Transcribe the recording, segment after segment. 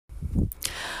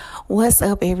What's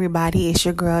up, everybody? It's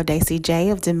your girl, Daisy J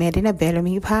of Demanding a Better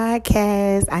Me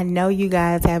podcast. I know you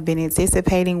guys have been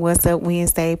anticipating What's Up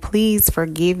Wednesday. Please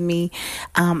forgive me.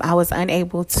 I was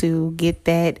unable to get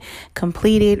that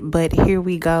completed, but here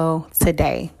we go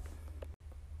today.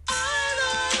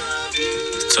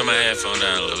 Turn my headphone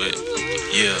down a little bit.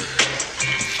 Yeah.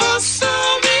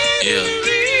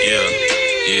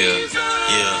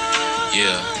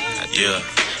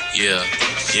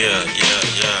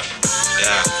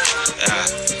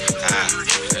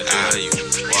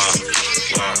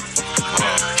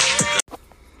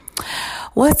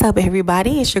 What's up,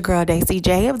 everybody? It's your girl, Daisy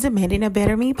J of Demanding a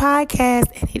Better Me podcast,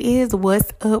 and it is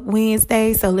What's Up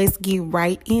Wednesday, so let's get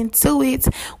right into it.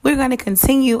 We're going to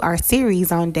continue our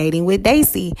series on dating with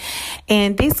Daisy,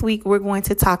 and this week we're going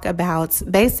to talk about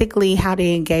basically how to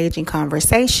engage in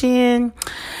conversation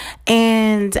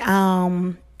and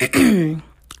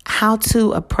how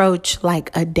to approach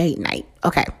like a date night.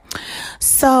 Okay,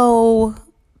 so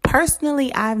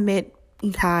personally, I've met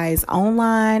guys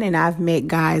online and I've met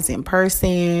guys in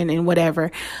person and whatever,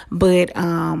 but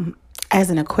as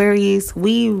an Aquarius,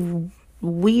 we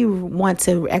want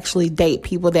to actually date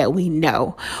people that we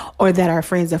know or that are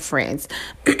friends of friends.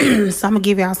 So I'm gonna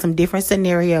give y'all some different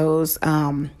scenarios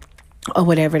or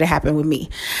whatever that happened with me.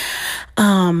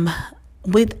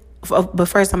 But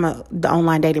first, the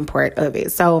online dating part of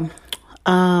it. So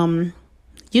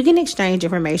you can exchange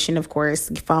information, of course,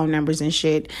 phone numbers and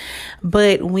shit.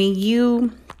 But when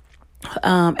you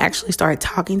actually start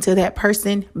talking to that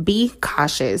person, be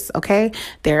cautious, okay?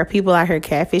 There are people out here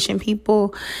catfishing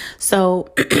people.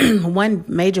 So one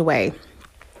major way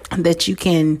that you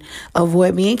can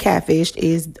avoid being catfished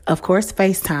is, of course,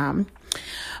 FaceTime.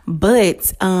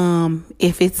 But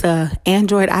if it's a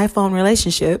Android iPhone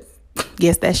relationship,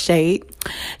 yes, that's shade.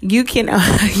 You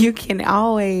can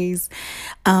always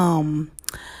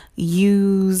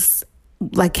use,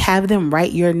 like, have them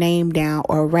write your name down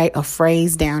or write a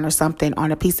phrase down or something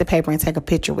on a piece of paper and take a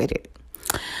picture with it.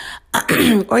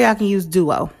 Or y'all can use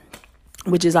Duo,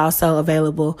 which is also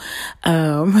available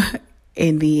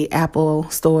in the Apple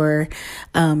store,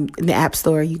 in the App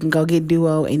Store. You can go get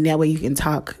Duo, and that way you can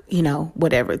talk,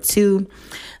 whatever, to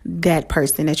that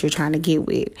person that you're trying to get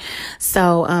with.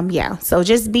 So, so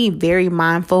just be very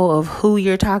mindful of who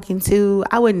you're talking to.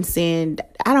 I don't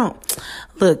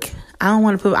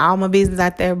want to put all my business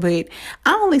out there, but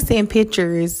I only send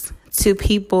pictures to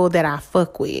people that I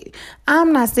fuck with.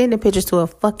 I'm not sending pictures to a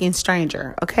fucking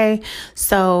stranger, okay?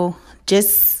 So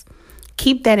just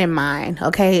keep that in mind,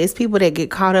 okay? It's people that get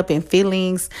caught up in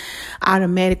feelings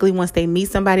automatically once they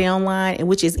meet somebody online, and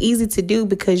which is easy to do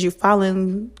because you're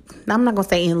falling, I'm not going to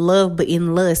say in love, but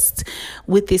in lust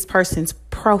with this person's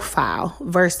profile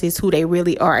versus who they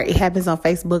really are. It happens on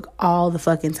Facebook all the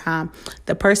fucking time.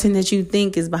 The person that you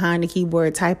think is behind the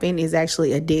keyboard typing is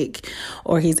actually a dick,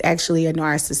 or he's actually a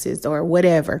narcissist or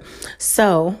whatever.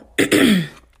 So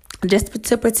just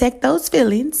to protect those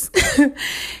feelings,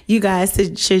 you guys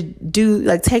should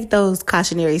take those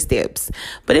cautionary steps.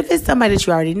 But if it's somebody that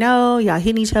you already know, y'all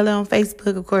hitting each other on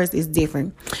Facebook, of course, it's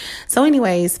different. So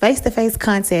anyways, face-to-face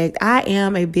contact, I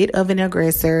am a bit of an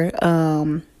aggressor.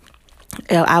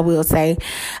 I will say,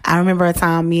 I remember a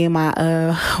time me and my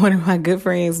one of my good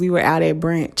friends, we were out at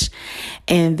brunch,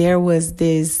 and there was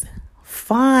this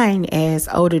fine ass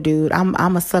older dude.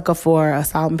 I'm a sucker for a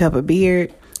salt and pepper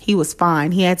beard. He was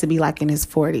fine. He had to be like in his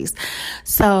 40s.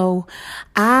 So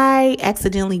I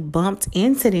accidentally bumped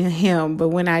into him. But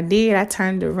when I did, I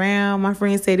turned around. My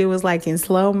friend said it was like in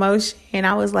slow motion. And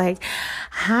I was like,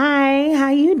 hi, how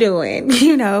you doing?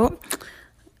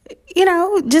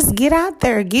 Just get out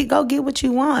there. Go get what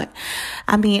you want.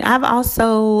 I mean, I've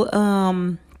also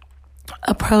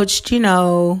approached,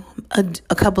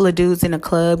 a couple of dudes in a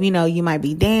club. You might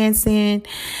be dancing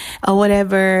or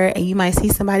whatever, and you might see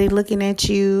somebody looking at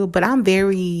you, but I'm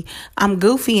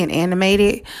goofy and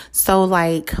animated. So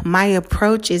like my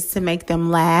approach is to make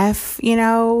them laugh, in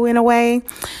a way.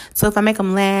 So if I make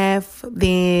them laugh,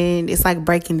 then it's like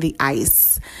breaking the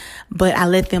ice. But I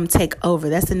let them take over.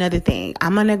 That's another thing.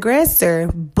 I'm an aggressor,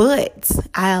 but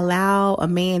I allow a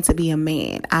man to be a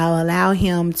man. I'll allow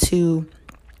him to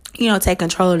take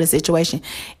control of the situation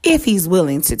if he's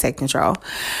willing to take control.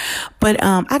 But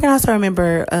I can also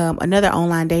remember another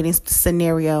online dating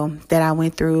scenario that I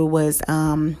went through was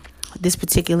this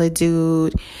particular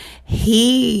dude.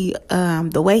 He,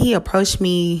 the way he approached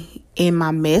me in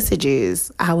my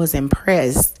messages, I was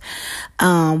impressed.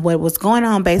 What was going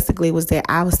on basically was that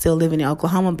I was still living in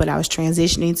Oklahoma, but I was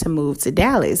transitioning to move to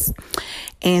Dallas.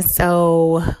 And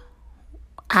so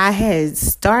I had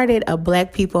started a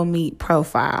Black People Meet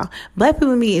profile. Black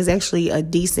People Meet is actually a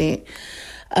decent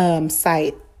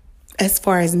site as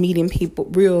far as meeting people,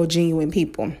 real genuine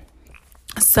people.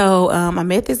 So I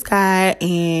met this guy,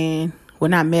 and well,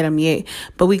 not met him yet,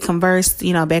 but we conversed,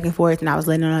 back and forth, and I was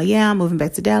letting him know, yeah, I'm moving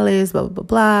back to Dallas, blah, blah, blah,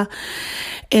 blah.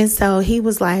 And so he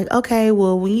was like, okay,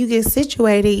 well, when you get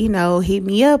situated, hit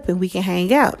me up and we can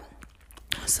hang out.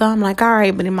 So I'm like, all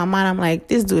right. But in my mind, I'm like,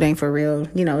 this dude ain't for real.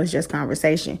 It's just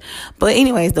conversation. But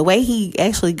anyways, the way he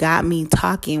actually got me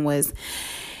talking was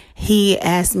he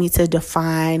asked me to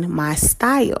define my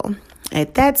style.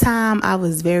 At that time, I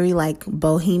was very like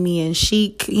bohemian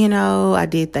chic, I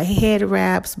did the head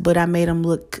wraps, but I made them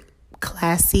look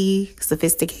classy,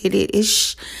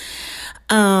 sophisticated-ish.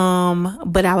 But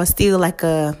I was still like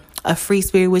a free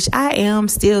spirit, which I am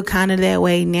still kind of that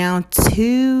way now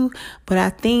too. But I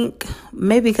think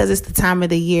maybe because it's the time of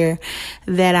the year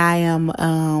that I am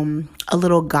a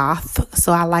little goth.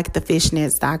 So I like the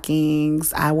fishnet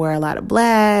stockings. I wear a lot of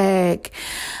black.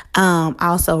 I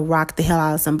also rock the hell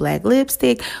out of some black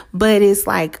lipstick. But it's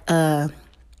like a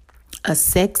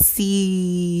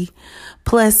sexy,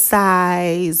 plus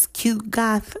size, cute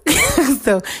goth.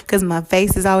 So, cause my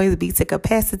face is always beat to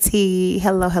capacity.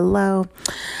 Hello.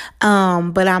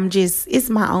 But it's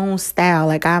my own style.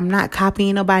 Like, I'm not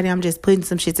copying nobody. I'm just putting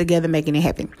some shit together, making it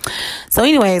happen. So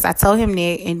anyways, I told him that,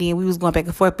 and then we was going back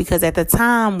and forth because at the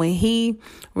time when he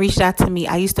reached out to me,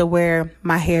 I used to wear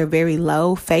my hair very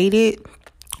low, faded,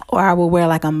 or I would wear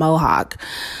like a mohawk.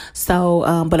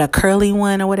 So, but a curly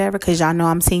one or whatever, because y'all know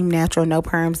I'm team natural, no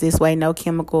perms this way, no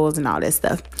chemicals and all that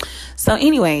stuff. So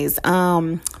anyways,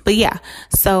 but yeah,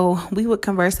 so we would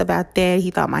converse about that.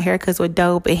 He thought my haircuts were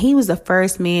dope. And he was the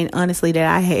first man, honestly, that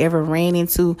I had ever ran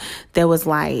into that was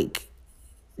like,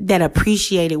 that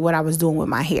appreciated what I was doing with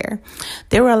my hair.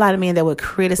 There were a lot of men that would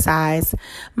criticize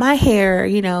my hair,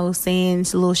 saying a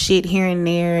little shit here and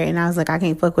there. And I was like, I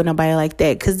can't fuck with nobody like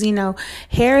that. Cause,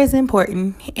 hair is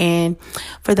important. And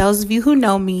for those of you who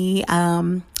know me,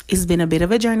 it's been a bit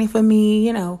of a journey for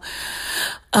me,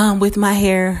 with my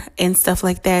hair and stuff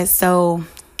like that. So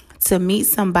to meet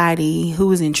somebody who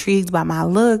was intrigued by my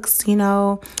looks,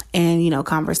 and,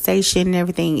 conversation and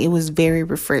everything, it was very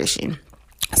refreshing.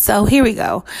 So here we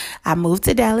go. I moved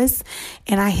to Dallas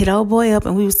and I hit old boy up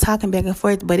and we was talking back and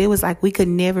forth, but it was like we could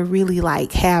never really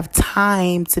like have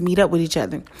time to meet up with each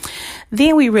other.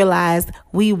 Then we realized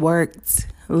we worked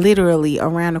literally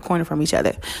around the corner from each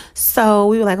other. So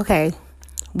we were like, okay,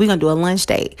 we're going to do a lunch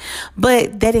date.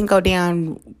 But that didn't go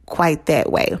down quite that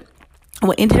way.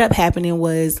 What ended up happening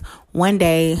was one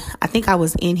day, I think I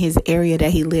was in his area that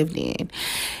he lived in.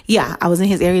 Yeah, I was in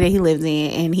his area that he lived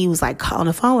in, and he was like on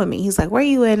the phone with me. He's like, where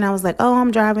you at? And I was like, oh, I'm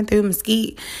driving through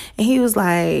Mesquite. And he was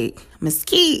like,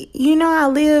 Mesquite? I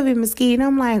live in Mesquite. And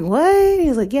I'm like, what?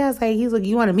 He's like, yeah. He's like,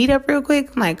 you want to meet up real quick?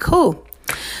 I'm like, cool.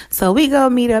 So we go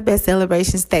meet up at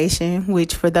Celebration Station,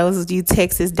 which for those of you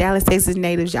Dallas, Texas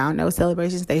natives, y'all know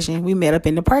Celebration Station. We met up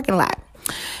in the parking lot.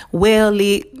 Well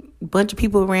lit, bunch of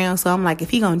people around. So I'm like, if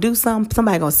he gonna do something,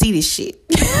 somebody gonna see this shit.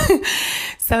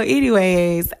 So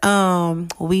anyways,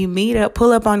 we meet up,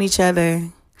 pull up on each other.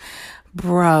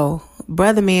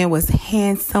 Brother man was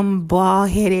handsome,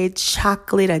 bald-headed,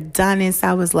 chocolate Adonis.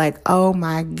 I was like, oh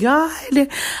my God.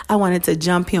 I wanted to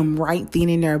jump him right then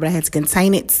and there, but I had to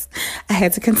contain it.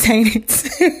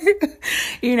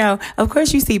 Of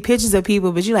course you see pictures of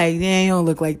people, but you're like, they don't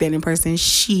look like that in person.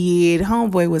 Shit,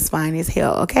 homeboy was fine as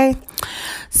hell, okay?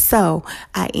 So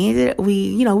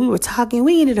we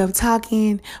ended up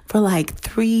talking for like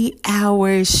 3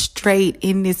 hours straight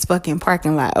in this fucking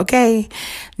parking lot, okay?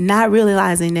 Not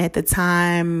realizing at the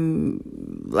time,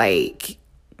 like,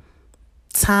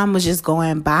 time was just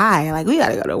going by. Like, we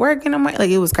gotta go to work in the morning. Like,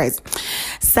 it was crazy.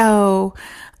 So,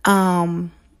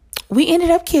 we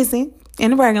ended up kissing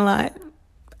in the parking lot.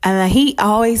 And he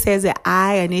always says that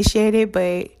I initiated,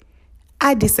 but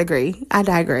I disagree. I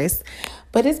digress.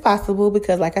 But it's possible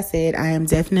because, like I said, I am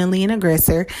definitely an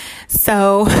aggressor.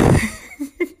 So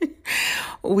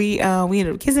we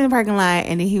ended up kissing in the parking lot,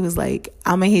 and then he was like,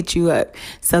 I'm gonna hit you up.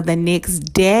 So the next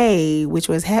day, which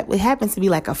was it happened to be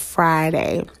like a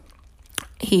Friday,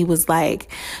 he was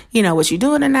like, what you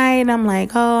doing tonight? And I'm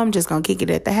like, oh, I'm just gonna kick it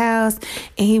at the house.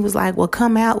 And he was like, well,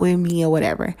 come out with me or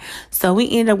whatever. So we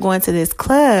ended up going to this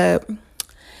club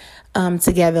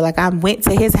together. Like, I went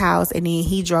to his house and then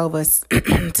he drove us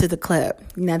to the club.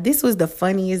 Now, this was the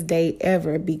funniest day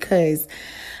ever because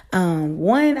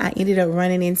one, I ended up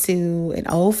running into an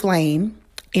old flame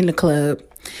in the club,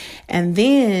 and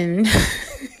then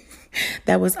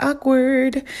that was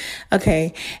awkward.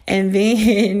 Okay, and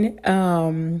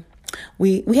then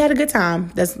we had a good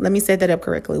time. Let me set that up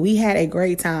correctly. We had a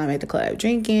great time at the club,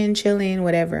 drinking, chilling,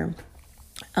 whatever.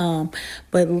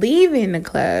 But leaving the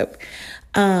club,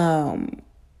 Um,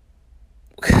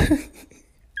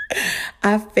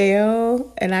 I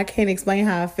fell, and I can't explain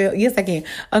how I felt. Yes, I can.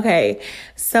 Okay,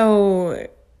 so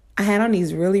I had on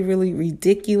these really, really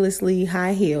ridiculously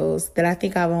high heels that I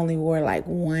think I've only wore like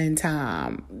one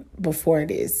time before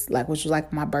this, like which was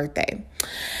like my birthday.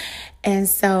 And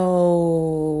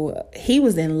so he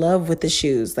was in love with the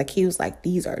shoes. Like, he was like,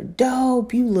 these are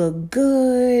dope. You look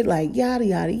good. Like, yada,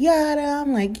 yada, yada.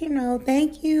 I'm like,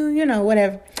 thank you,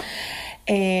 whatever.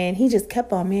 And he just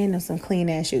kept on, man, them some clean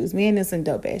ass shoes. Man, them some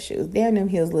dope ass shoes. Damn, them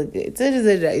heels look good.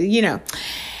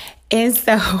 And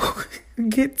so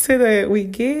we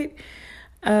get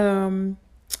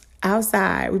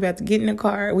outside. We about to get in the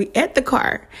car. We at the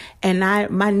car, and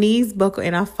my knees buckle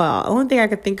and I fall. Only thing I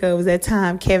could think of was that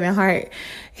time Kevin Hart,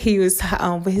 he was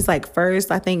for his like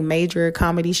first, I think, major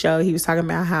comedy show. He was talking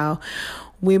about how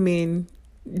women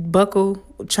buckle,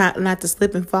 try not to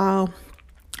slip and fall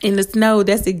in the snow.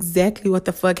 That's exactly what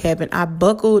the fuck happened. I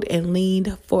buckled and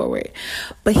leaned forward,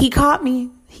 but he caught me.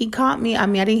 I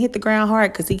mean, I didn't hit the ground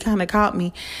hard because he kind of caught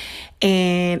me.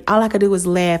 And all I could do was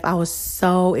laugh. I was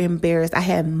so embarrassed. I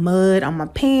had mud on my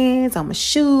pants, on my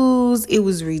shoes. It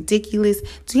was ridiculous.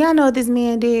 Do y'all know what this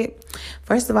man did?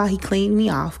 First of all, he cleaned me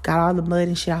off, got all the mud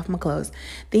and shit off my clothes.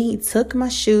 Then he took my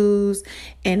shoes,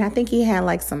 and I think he had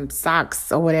like some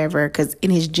socks or whatever in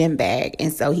his gym bag.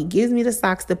 And so he gives me the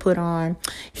socks to put on.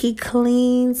 He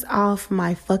cleans off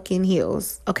my fucking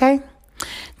heels, okay?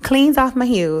 Cleans off my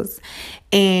heels.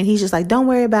 And he's just like, don't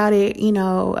worry about it.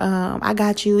 I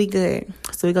got you. We good.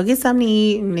 So we go get something to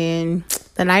eat. And then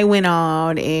the night went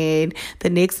on. And the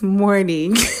next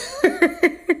morning,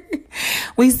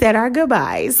 we said our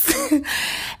goodbyes.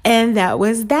 And that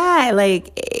was that.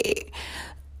 Like,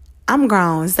 I'm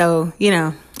grown. So,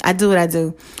 I do what I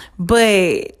do.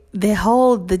 But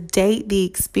the date, the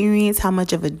experience, how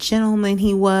much of a gentleman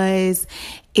he was,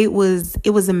 it was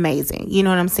amazing. You know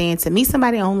what I'm saying? To meet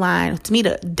somebody online, to meet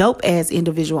a dope ass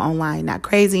individual online, not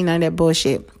crazy, none of that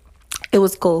bullshit. It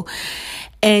was cool.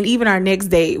 And even our next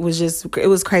date it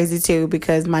was crazy too,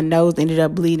 because my nose ended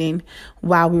up bleeding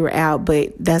while we were out,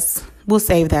 but we'll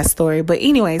save that story. But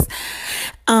anyways,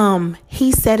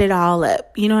 he set it all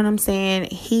up. You know what I'm saying?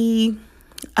 He,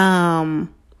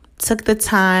 took the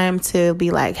time to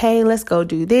be like, hey, let's go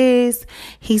do this.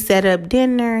 He set up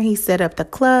dinner. He set up the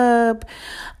club.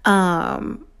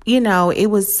 It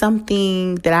was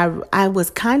something that I was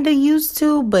kind of used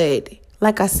to, but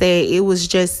like I said, it was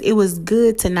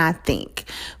good to not think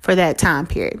for that time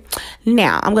period.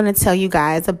 Now, I'm going to tell you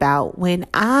guys about when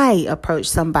I approached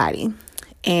somebody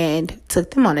and took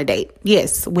them on a date.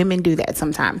 Yes, women do that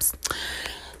sometimes.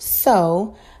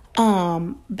 So,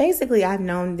 basically I've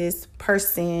known this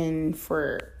person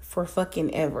for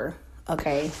fucking ever.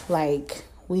 Okay. Like,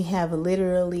 we have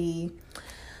literally,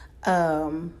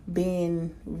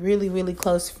 been really, really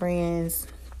close friends.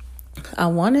 I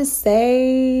want to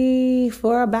say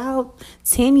for about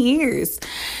 10 years.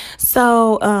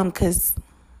 So, it's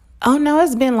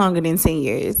been longer than 10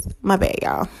 years. My bad,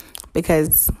 y'all,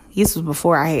 because this was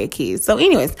before I had kids. So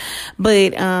anyways,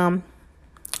 but, a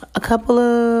couple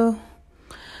of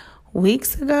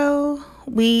weeks ago,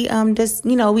 we been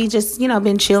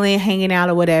chilling, hanging out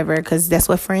or whatever, because that's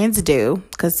what friends do,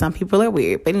 because some people are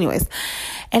weird. But anyways,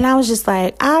 and I was just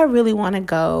like, I really want to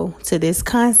go to this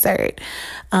concert.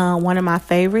 One of my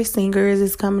favorite singers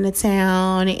is coming to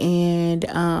town,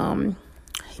 and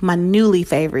my newly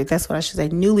favorite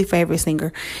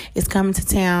singer is coming to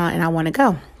town, and I want to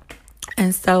go.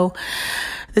 And so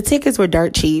the tickets were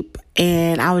dirt cheap,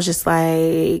 and I was just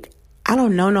like, I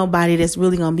don't know nobody that's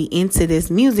really going to be into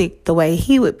this music the way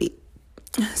he would be.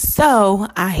 So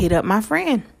I hit up my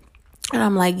friend, and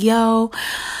I'm like, yo,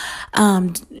 I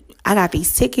got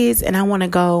these tickets and I want to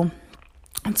go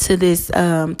to this,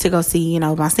 to go see,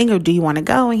 my singer. Do you want to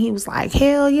go? And he was like,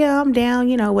 hell yeah, I'm down,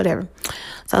 whatever.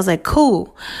 So I was like,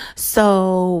 cool.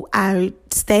 So I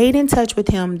stayed in touch with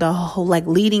him the whole, like,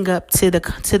 leading up to the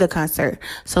concert.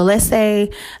 So let's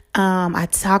say, I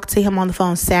talked to him on the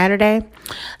phone Saturday.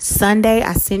 Sunday,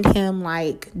 I sent him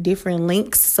like different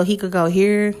links so he could go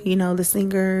hear, the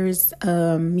singer's,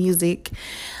 music.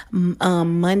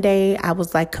 Monday, I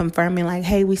was like confirming like,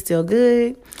 hey, we still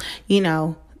good,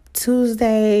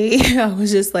 Tuesday, I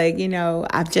was just like,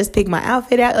 I've just picked my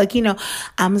outfit out. Like,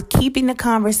 I'm keeping the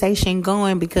conversation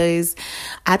going, because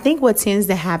I think what tends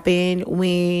to happen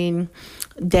when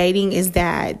dating is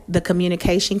that the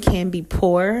communication can be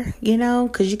poor,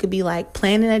 because you could be like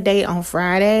planning a date on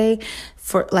Friday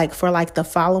for the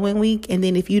following week. And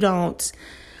then if you don't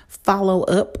follow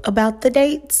up about the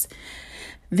dates,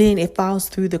 then it falls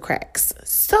through the cracks.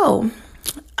 So,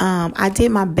 I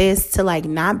did my best to like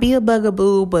not be a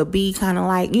bugaboo, but be kind of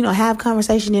like, have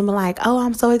conversation and be like, oh,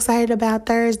 I'm so excited about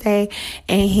Thursday.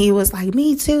 And he was like,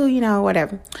 me too,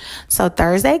 whatever. So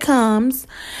Thursday comes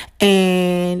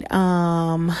and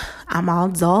I'm all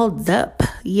dolled up.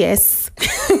 Yes.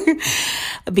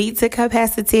 Beat to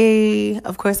capacity.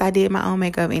 Of course, I did my own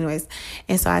makeup anyways.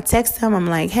 And so I text him. I'm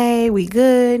like, hey, we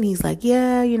good? And he's like,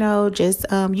 yeah, just,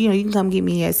 you can come get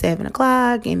me at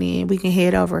 7:00 and then we can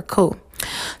head over. Cool.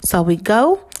 So we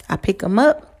go. I pick him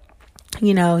up.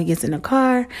 He gets in the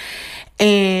car.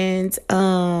 And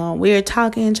we're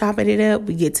talking, chopping it up.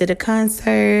 We get to the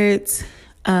concert.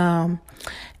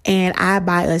 And I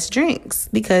buy us drinks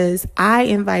because I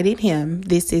invited him.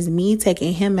 This is me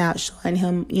taking him out, showing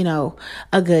him,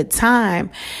 a good time.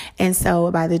 And so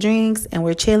I buy the drinks and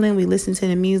we're chilling. We listen to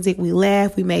the music. We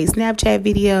laugh. We made Snapchat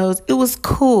videos. It was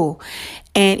cool.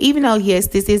 And even though, yes,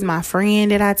 this is my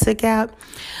friend that I took out,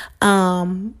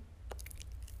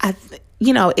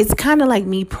 it's kind of like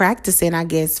me practicing, I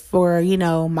guess, for,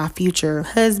 my future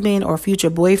husband or future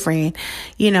boyfriend,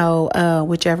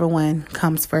 whichever one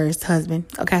comes first, husband.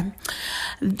 Okay.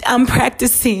 I'm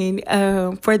practicing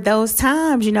for those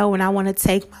times, when I want to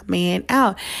take my man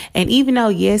out. And even though,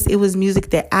 yes, it was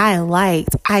music that I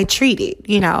liked, I treated,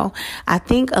 I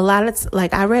think a lot of,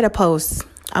 I read a post.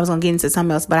 I was going to get into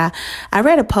something else, but I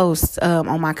read a post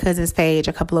on my cousin's page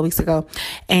a couple of weeks ago,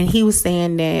 and he was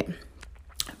saying that,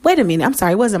 wait a minute, I'm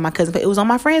sorry, it wasn't my cousin, but it was on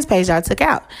my friend's page I took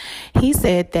out. He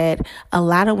said that a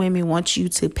lot of women want you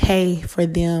to pay for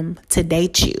them to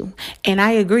date you. And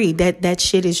I agree that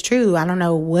shit is true. I don't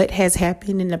know what has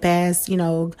happened in the past,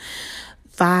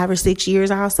 5 or 6 years,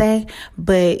 I'll say,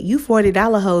 but you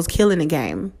 $40 hoes killing the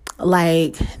game.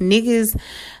 Like, niggas,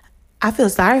 I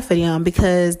feel sorry for them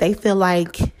because they feel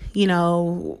like,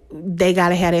 they got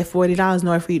to have that $40 in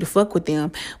order for you to fuck with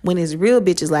them. When it's real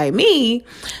bitches like me,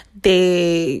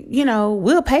 they,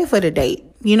 we'll pay for the date.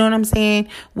 You know what I'm saying?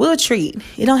 We'll treat.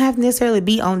 It don't have to necessarily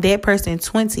be on that person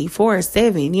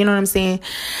 24/7. You know what I'm saying?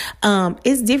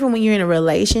 It's different when you're in a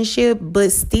relationship,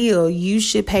 but still you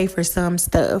should pay for some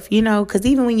stuff, because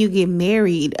even when you get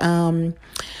married,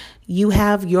 you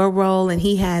have your role and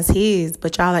he has his,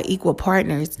 but y'all are equal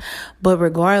partners. But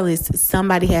regardless,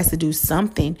 somebody has to do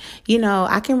something.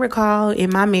 I can recall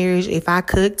in my marriage, if I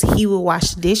cooked, he would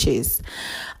wash the dishes.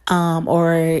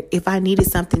 Or if I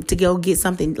needed something to go get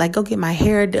something, like go get my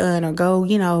hair done or go,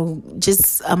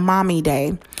 just a mommy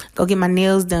day, go get my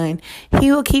nails done.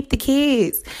 He will keep the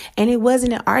kids. And it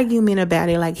wasn't an argument about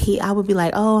it. I would be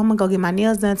like, oh, I'm gonna go get my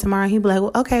nails done tomorrow. He'd be like,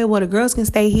 well, okay, well, the girls can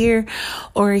stay here.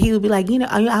 Or he would be like,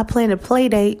 I plan a play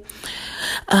date.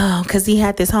 Cause he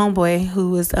had this homeboy who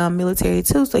was military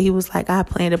too. So he was like, I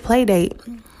planned a play date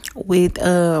with,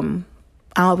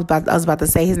 I was about to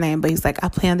say his name, but he's like, I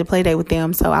plan to play date with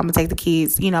them, so I'm gonna take the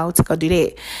kids, to go do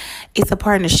that. It's a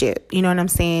partnership, you know what I'm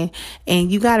saying?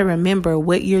 And you got to remember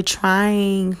what you're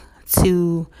trying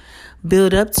to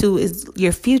build up to is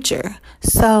your future.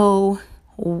 So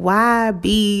why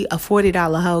be a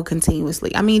 $40 hoe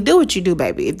continuously? I mean, do what you do,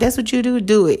 baby. If that's what you do,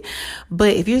 do it.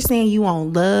 But if you're saying you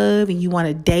want love and you want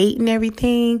to date and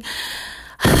everything,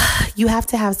 you have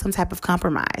to have some type of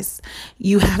compromise.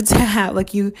 You have to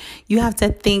have you have to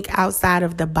think outside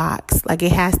of the box.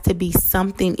 It has to be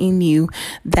something in you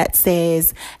that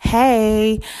says,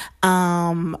 hey,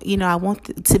 I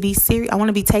want to be serious. I want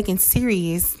to be taken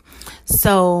serious.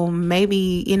 So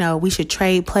maybe, we should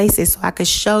trade places so I could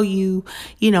show you,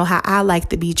 how I like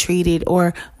to be treated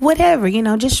or whatever,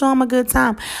 just show them a good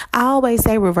time. I always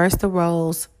say reverse the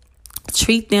roles.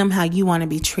 Treat them how you want to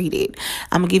be treated.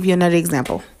 I'm going to give you another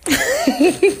example.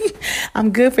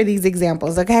 I'm good for these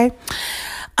examples, okay?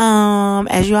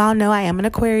 As you all know, I am an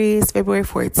Aquarius. February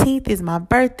 14th is my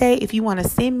birthday. If you want to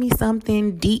send me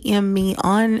something, DM me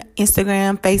on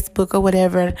Instagram, Facebook, or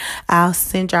whatever. I'll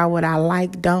send y'all what I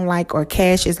like, don't like, or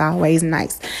cash is always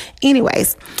nice.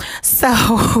 Anyways,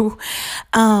 so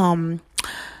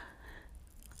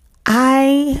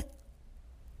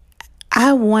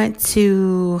I want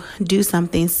to do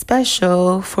something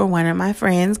special for one of my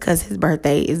friends because his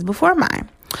birthday is before mine.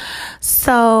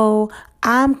 So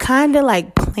I'm kind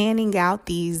of planning out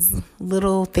these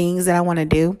little things that I want to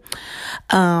do.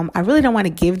 I really don't want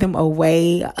to give them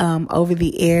away over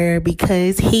the air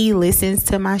because he listens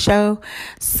to my show.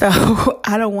 So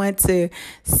I don't want to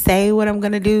say what I'm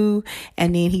going to do.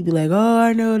 And then he'd be like, oh,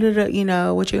 I know,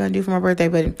 what you're going to do for my birthday.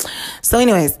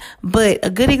 But a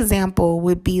good example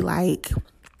would be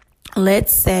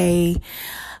let's say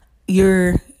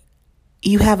you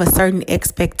have a certain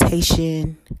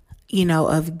expectation,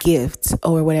 of gifts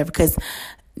or whatever, because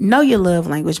know your love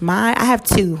language. I have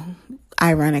two.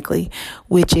 ironically,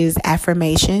 which is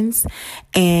affirmations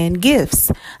and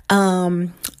gifts.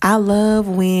 I love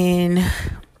when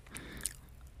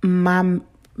my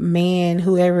man,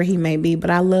 whoever he may be, but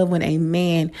I love when a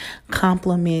man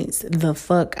compliments the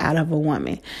fuck out of a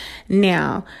woman.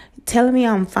 Now, telling me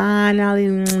I'm fine,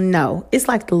 no, it's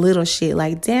like the little shit,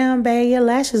 like, damn, babe, your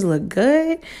lashes look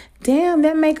good. Damn,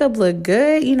 that makeup look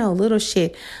good. Little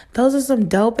shit. Those are some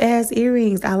dope ass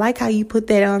earrings. I like how you put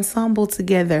that ensemble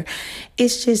together.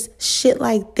 It's just shit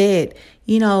like that.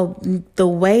 The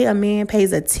way a man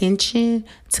pays attention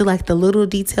to like the little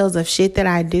details of shit that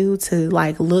I do to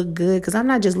like look good. Cause I'm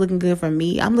not just looking good for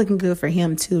me. I'm looking good for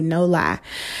him too. No lie.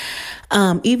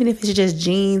 Even if it's just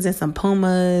jeans and some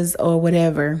Pumas or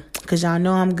whatever. Cause y'all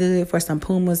know I'm good for some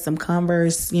Pumas, some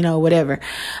Converse, whatever.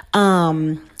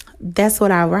 That's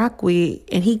what I rock with.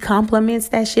 And he compliments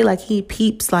that shit. Like he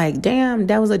peeps like, damn,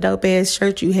 that was a dope ass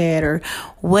shirt you had or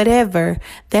whatever.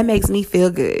 That makes me feel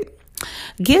good.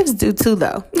 Gifts do too,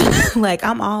 though. Like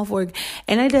I'm all for it.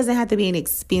 And it doesn't have to be an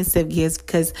expensive gift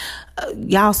because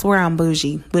y'all swear I'm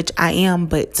bougie, which I am.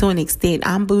 But to an extent,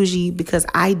 I'm bougie because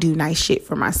I do nice shit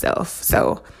for myself.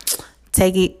 So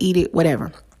take it, eat it,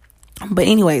 whatever. But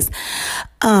anyways,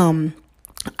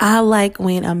 I like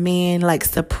when a man like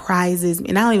surprises me,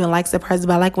 and I don't even like surprises,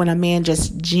 but I like when a man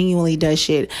just genuinely does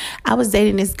shit. I was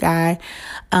dating this guy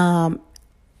a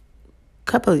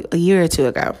year or two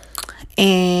ago,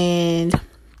 and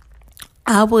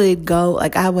I would go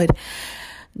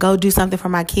do something for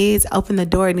my kids, open the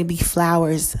door, and it'd be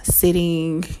flowers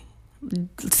sitting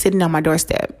on my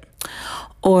doorstep.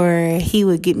 Or he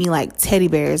would get me like teddy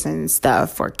bears and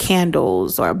stuff, or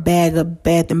candles, or a bag of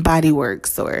Bath and Body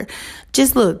Works, or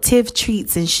just little Tiff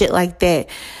treats and shit like that.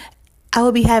 I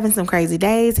would be having some crazy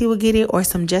days. He would get it, or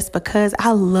some just because.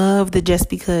 I love the just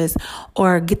because.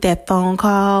 Or get that phone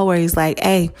call where he's like,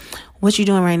 hey, what you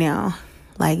doing right now?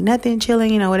 Like nothing,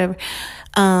 chilling, whatever.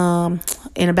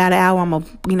 In about an hour, I'm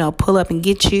gonna, pull up and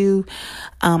get you.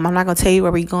 I'm not gonna tell you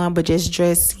where we're going, but just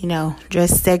dress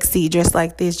sexy, dress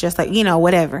like this, dress like,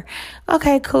 whatever.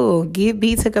 Okay, cool. Give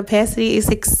B to capacity. It's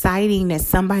exciting that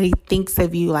somebody thinks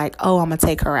of you like, oh, I'm gonna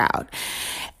take her out.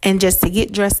 And just to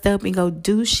get dressed up and go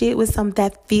do shit with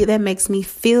that makes me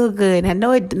feel good. I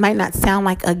know it might not sound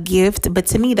like a gift, but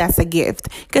to me, that's a gift.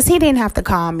 Because he didn't have to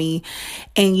call me.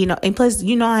 And, and plus,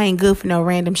 I ain't good for no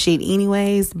random shit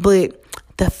anyways. But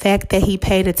the fact that he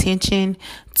paid attention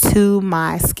to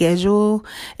my schedule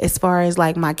as far as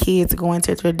like my kids going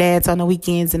to their dads on the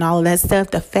weekends and all of that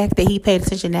stuff, the fact that he paid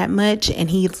attention that much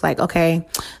and he's like, okay,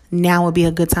 now would be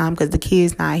a good time because the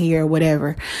kid's not here or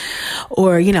whatever.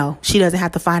 Or, she doesn't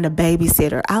have to find a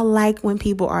babysitter. I like when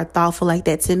people are thoughtful like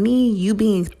that. To me, you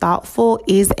being thoughtful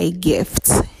is a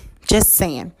gift. Just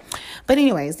saying. But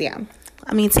anyways, yeah.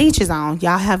 To each his own.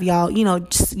 Y'all have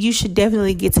you should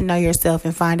definitely get to know yourself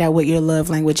and find out what your love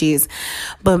language is.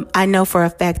 But I know for a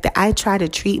fact that I try to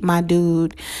treat my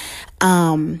dude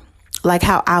like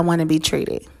how I want to be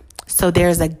treated. So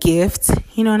there's a gift,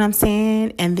 you know what I'm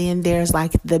saying? And then there's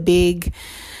like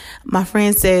my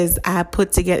friend says I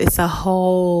put together, it's a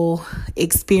whole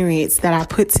experience that I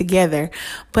put together,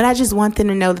 but I just want them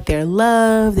to know that they're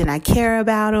loved and I care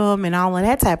about them and all of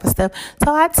that type of stuff.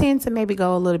 So I tend to maybe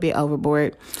go a little bit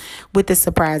overboard with the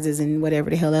surprises and whatever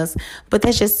the hell else, but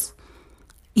that's just,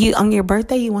 on your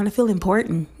birthday, you want to feel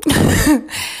important,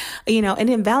 and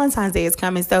then Valentine's Day is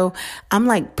coming. So I'm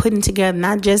like putting together,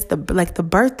 not just the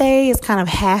birthday is kind of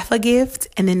half a gift.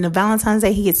 And then the Valentine's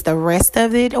Day, he gets the rest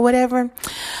of it or whatever.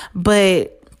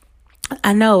 But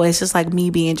I know it's just like me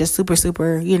being just super,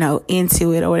 super,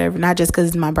 into it or whatever. Not just because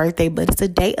it's my birthday, but it's a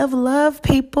day of love,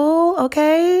 people.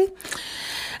 Okay.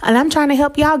 And I'm trying to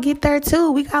help y'all get there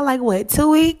too. We got 2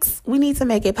 weeks. We need to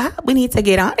make it pop. We need to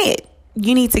get on it.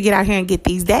 You need to get out here and get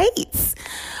these dates.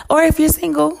 Or if you're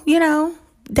single,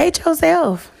 date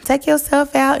yourself. Take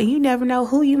yourself out, and you never know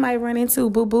who you might run into,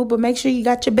 boo-boo. But make sure you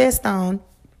got your best on.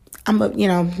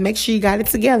 Make sure you got it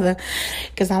together.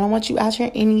 Because I don't want you out here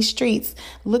in these streets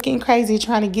looking crazy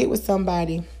trying to get with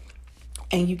somebody.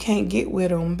 And you can't get with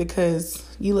them because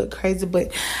you look crazy.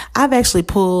 But I've actually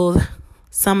pulled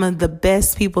some of the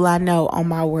best people I know on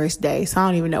my worst day. So I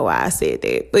don't even know why I said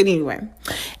that. But anyway,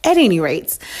 at any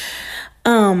rate,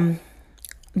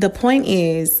 the point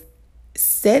is,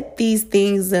 set these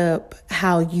things up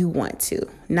how you want to,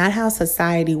 not how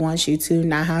society wants you to,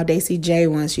 not how Daisy J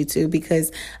wants you to,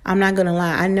 because I'm not going to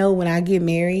lie. I know when I get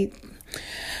married,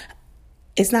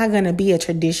 it's not going to be a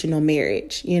traditional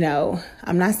marriage.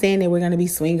 I'm not saying that we're going to be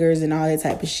swingers and all that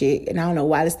type of shit. And I don't know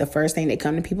why that's the first thing that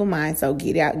come to people's mind. So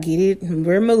get it,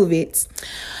 remove it.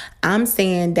 I'm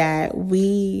saying that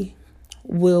we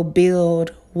will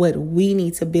build what we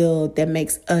need to build that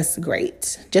makes us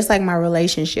great. Just like my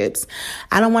relationships.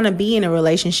 I don't want to be in a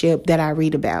relationship that I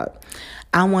read about.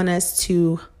 I want us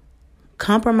to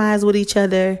compromise with each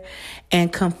other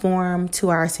and conform to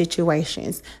our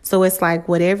situations. So it's like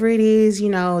whatever it is,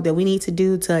 that we need to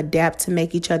do to adapt to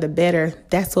make each other better,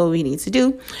 that's what we need to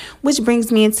do. Which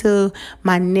brings me into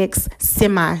my next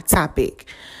semi-topic.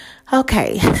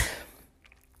 Okay.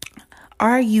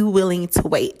 Are you willing to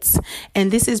wait?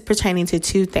 And this is pertaining to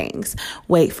two things.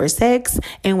 Wait for sex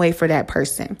and wait for that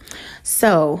person.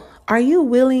 So are you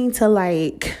willing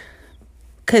to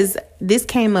because this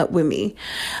came up with me.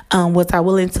 Was I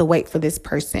willing to wait for this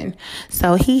person?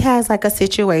 So he has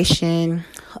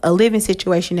a living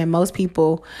situation that most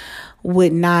people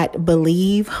would not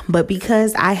believe. But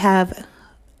because I have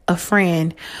a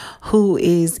friend who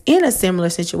is in a similar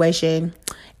situation,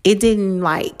 it didn't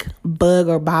bug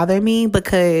or bother me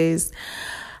because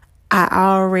I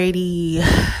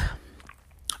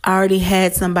already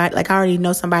had somebody, I already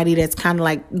know somebody that's kind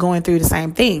of going through the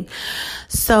same thing.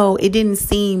 So it didn't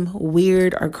seem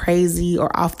weird or crazy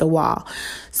or off the wall.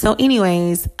 So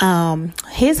anyways,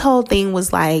 his whole thing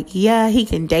was yeah, he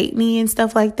can date me and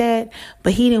stuff like that,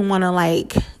 but he didn't want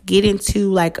to get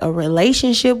into a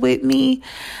relationship with me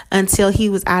until he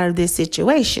was out of this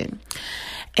situation.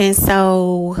 And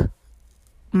so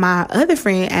my other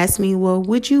friend asked me, well,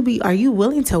 are you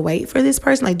willing to wait for this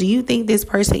person? Do you think this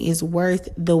person is worth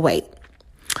the wait?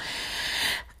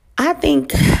 I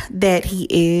think that he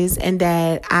is, and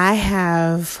that I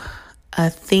have a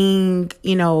thing,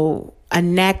 a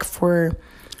knack for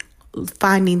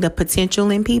finding the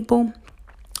potential in people.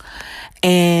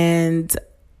 And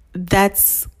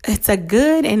it's a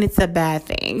good and it's a bad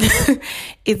thing.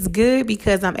 It's good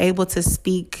because I'm able to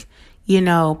speak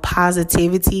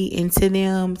positivity into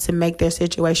them to make their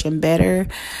situation better.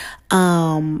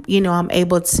 I'm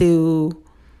able to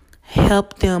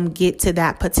help them get to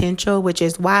that potential, which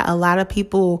is why a lot of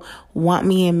people want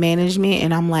me in management.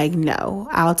 And I'm no,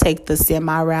 I'll take the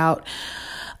semi route.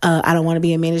 I don't want to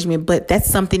be in management, but that's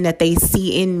something that they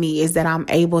see in me, is that I'm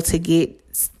able to get,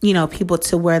 people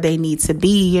to where they need to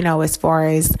be, as far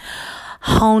as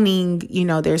honing,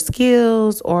 their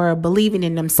skills or believing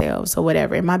in themselves or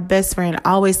whatever. And my best friend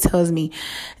always tells me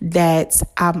that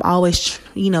I'm always,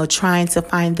 trying to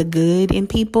find the good in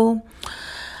people.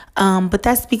 But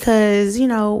that's because,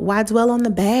 why dwell on the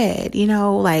bad?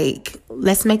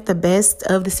 Let's make the best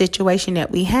of the situation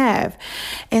that we have.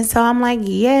 And so I'm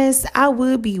yes, I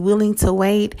would be willing to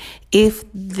wait if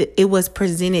it was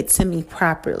presented to me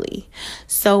properly.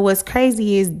 So what's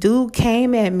crazy is dude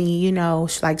came at me, on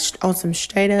some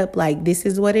straight up, this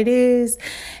is what it is.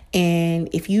 And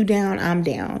if you down, I'm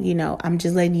down. I'm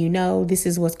just letting you know this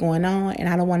is what's going on. And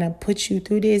I don't want to put you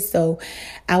through this. So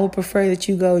I would prefer that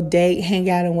you go date, hang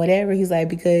out and whatever. He's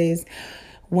because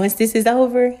once this is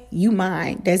over, you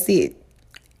mine. That's it.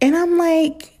 And I'm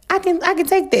I can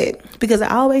take that, because I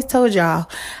always told y'all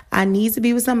I need to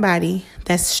be with somebody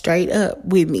that's straight up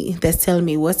with me, that's telling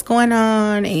me what's going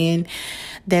on and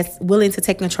that's willing to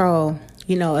take control,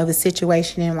 of the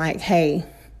situation and hey,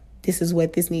 this is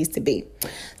what this needs to be.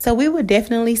 So we would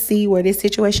definitely see where this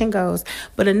situation goes.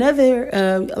 But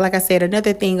another, like I said,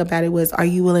 another thing about it was, are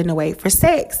you willing to wait for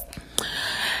sex?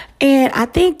 And I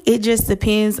think it just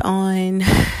depends on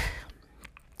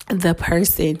the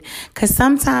person, because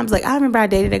sometimes I remember I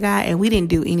dated a guy and we didn't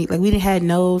do any, we didn't have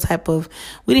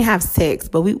sex,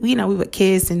 but we would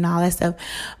kiss and all that stuff,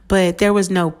 but there was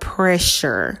no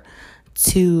pressure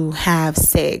to have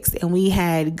sex, and we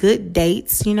had good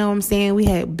dates, what I'm saying? We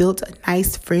had built a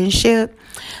nice friendship,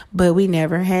 but we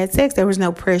never had sex. There was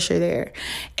no pressure there.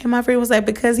 And my friend was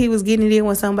because he was getting it in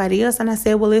with somebody else. And I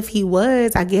said, well, if he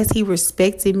was, I guess he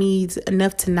respected me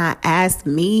enough to not ask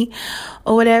me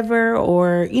or whatever,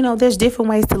 or, there's different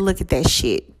ways to look at that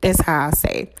shit. That's how I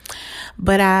say.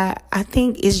 But I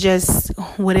think it's just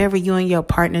whatever you and your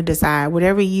partner decide,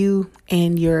 whatever you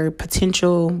and your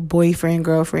potential boyfriend,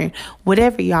 girlfriend,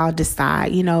 whatever y'all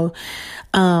decide,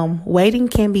 waiting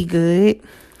can be good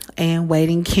and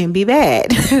waiting can be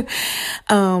bad.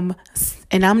 And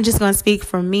I'm just going to speak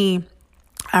for me.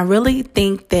 I really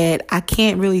think that I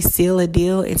can't really seal a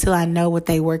deal until I know what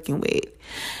they working with.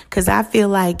 Because I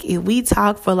feel if we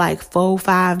talk for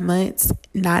 4-5 months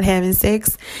not having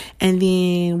sex, and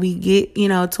then we get,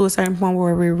 to a certain point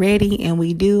where we're ready and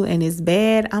we do, and it's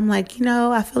bad, I'm I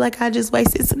feel I just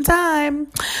wasted some time.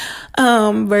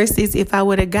 Versus if I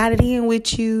would have got it in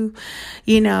with you,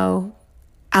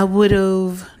 I would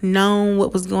have known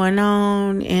what was going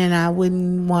on, and I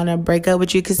wouldn't want to break up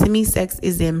with you, because to me, sex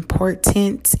is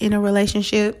important in a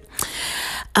relationship.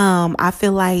 I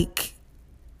feel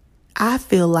I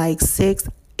feel like sex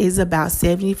is about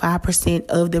 75%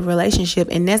 of the relationship.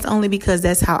 And that's only because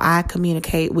that's how I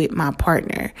communicate with my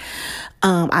partner.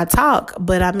 I talk,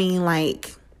 but I mean,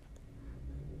 like,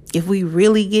 if we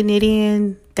really getting it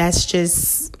in, that's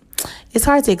just, it's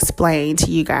hard to explain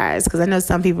to you guys. Because I know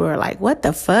some people are like, what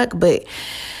the fuck? But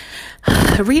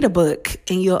read a book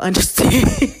and you'll understand.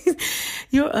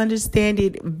 You'll understand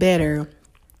it better.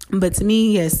 But to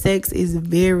me, yes, sex is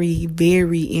very,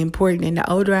 very important. And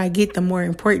the older I get, the more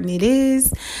important it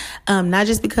is. Not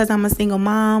just because I'm a single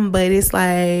mom, but it's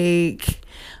like,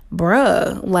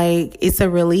 bruh, like, it's a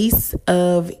release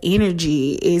of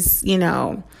energy. It's, you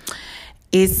know,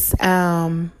 it's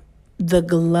the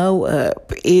glow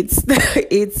up.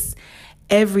 It's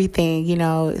everything, you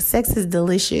know. Sex is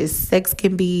delicious. Sex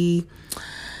can be...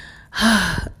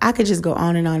 I could just go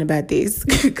on and on about this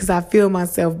because I feel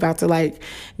myself about to like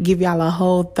give y'all a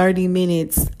whole 30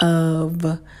 minutes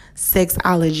of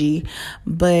sexology,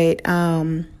 but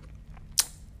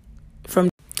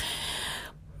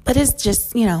it's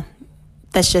just, you know,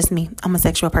 that's just me. I'm a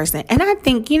sexual person. And I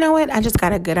think, you know what? I just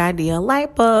got a good idea.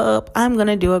 Light bulb. I'm going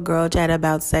to do a girl chat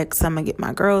about sex. I'm going to get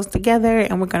my girls together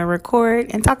and we're going to record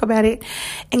and talk about it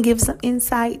and give some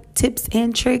insight, tips,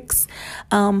 and tricks.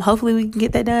 Hopefully we can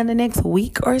get that done the next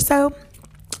week or so.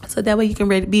 So that way you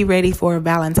can be ready for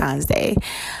Valentine's Day.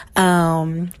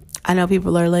 I know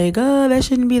people are like, oh, that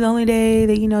shouldn't be the only day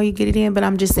that, you know, you get it in. But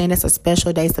I'm just saying it's a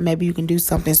special day. So maybe you can do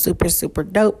something super, super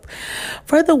dope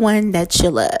for the one that you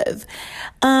love.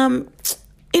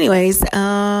 Anyways,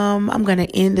 I'm going to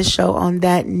end the show on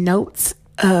that note.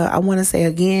 I want to say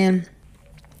again,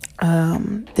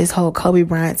 this whole Kobe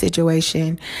Bryant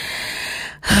situation,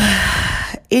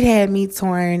 it had me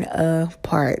torn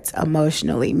apart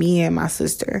emotionally, me and my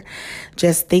sister,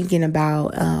 just thinking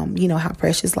about, you know, how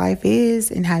precious life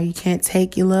is and how you can't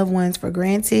take your loved ones for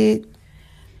granted.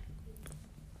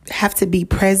 Have to be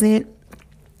present.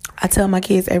 I tell my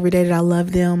kids every day that I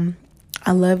love them.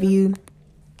 I love you.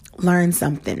 Learn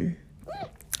something.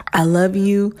 I love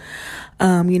you.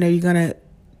 You know, you're going to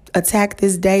attack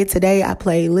this day. Today I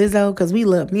played Lizzo because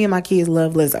me and my kids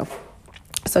love Lizzo.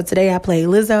 So today I played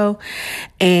Lizzo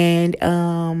and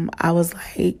I was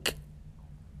like,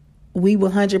 we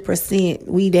 100%,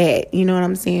 we that, you know what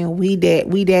I'm saying? We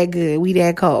that good, we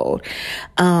that cold.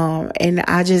 And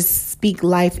I just speak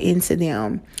life into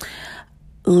them.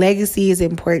 Legacy is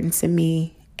important to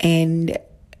me, and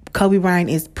Kobe Bryant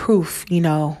is proof, you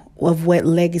know, of what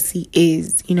legacy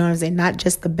is, you know what I'm saying? Not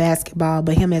just the basketball,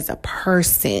 but him as a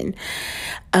person,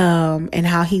 and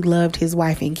how he loved his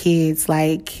wife and kids.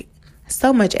 Like,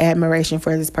 so much admiration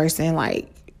for this person. Like,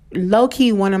 low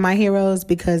key one of my heroes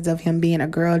because of him being a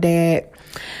girl dad.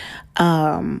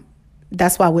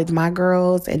 That's why with my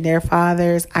girls and their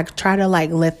fathers, I try to like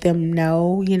let them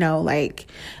know, you know, like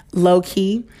low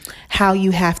key how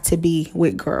you have to be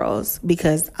with girls,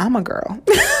 because I'm a girl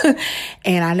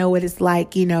and I know what it's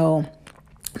like, you know,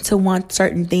 to want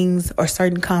certain things or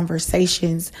certain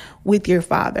conversations with your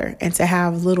father, and to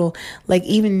have little, like,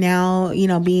 even now, you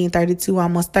know, being 32,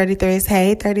 almost 33,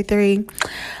 hey, 33,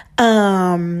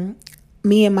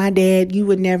 me and my dad, you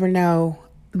would never know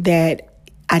that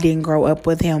I didn't grow up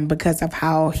with him because of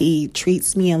how he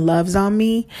treats me and loves on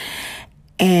me.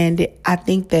 And I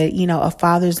think that, you know, a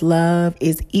father's love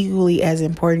is equally as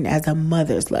important as a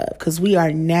mother's love, because we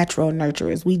are natural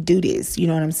nurturers. We do this, you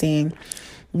know what I'm saying?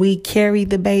 We carry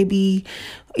the baby,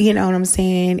 you know what I'm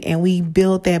saying? And we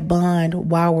build that bond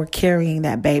while we're carrying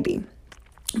that baby.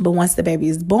 But once the baby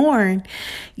is born,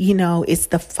 you know, it's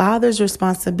the father's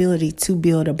responsibility to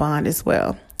build a bond as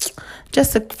well.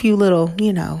 Just a few little,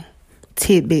 you know,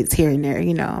 tidbits here and there,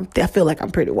 you know. I feel like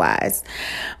I'm pretty wise.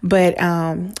 But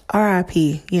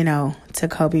R.I.P., you know, to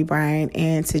Kobe Bryant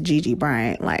and to Gigi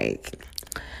Bryant. Like,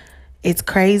 it's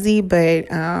crazy,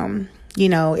 but, you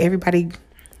know, everybody...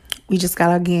 We just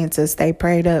got, again, to stay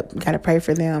prayed up. Got to pray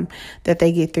for them that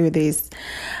they get through this.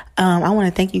 I want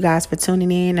to thank you guys for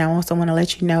tuning in. I also want to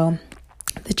let you know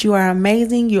that you are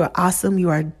amazing. You are awesome. You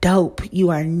are dope.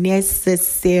 You are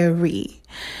necessary.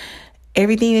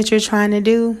 Everything that you're trying to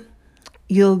do,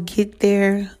 you'll get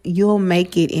there. You'll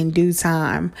make it in due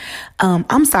time.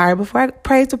 I'm sorry. Before I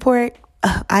praise report,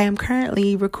 I am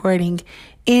currently recording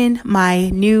in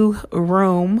my new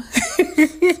room.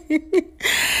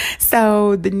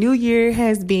 So the new year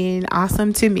has been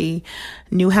awesome to me.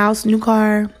 New house, new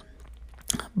car,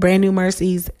 brand new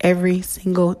mercies every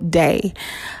single day.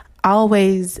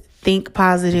 Always think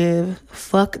positive.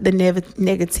 Fuck the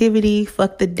negativity.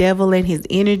 Fuck the devil and his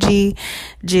energy.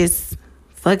 Just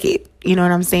fuck it. You know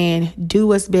what I'm saying? Do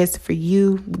what's best for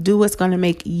you. Do what's going to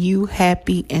make you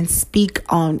happy and speak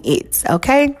on it.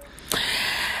 Okay?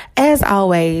 As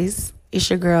always, it's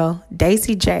your girl,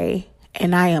 Daisy J,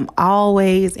 and I am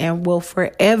always and will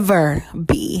forever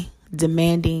be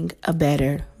demanding a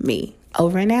better me.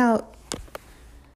 Over and out.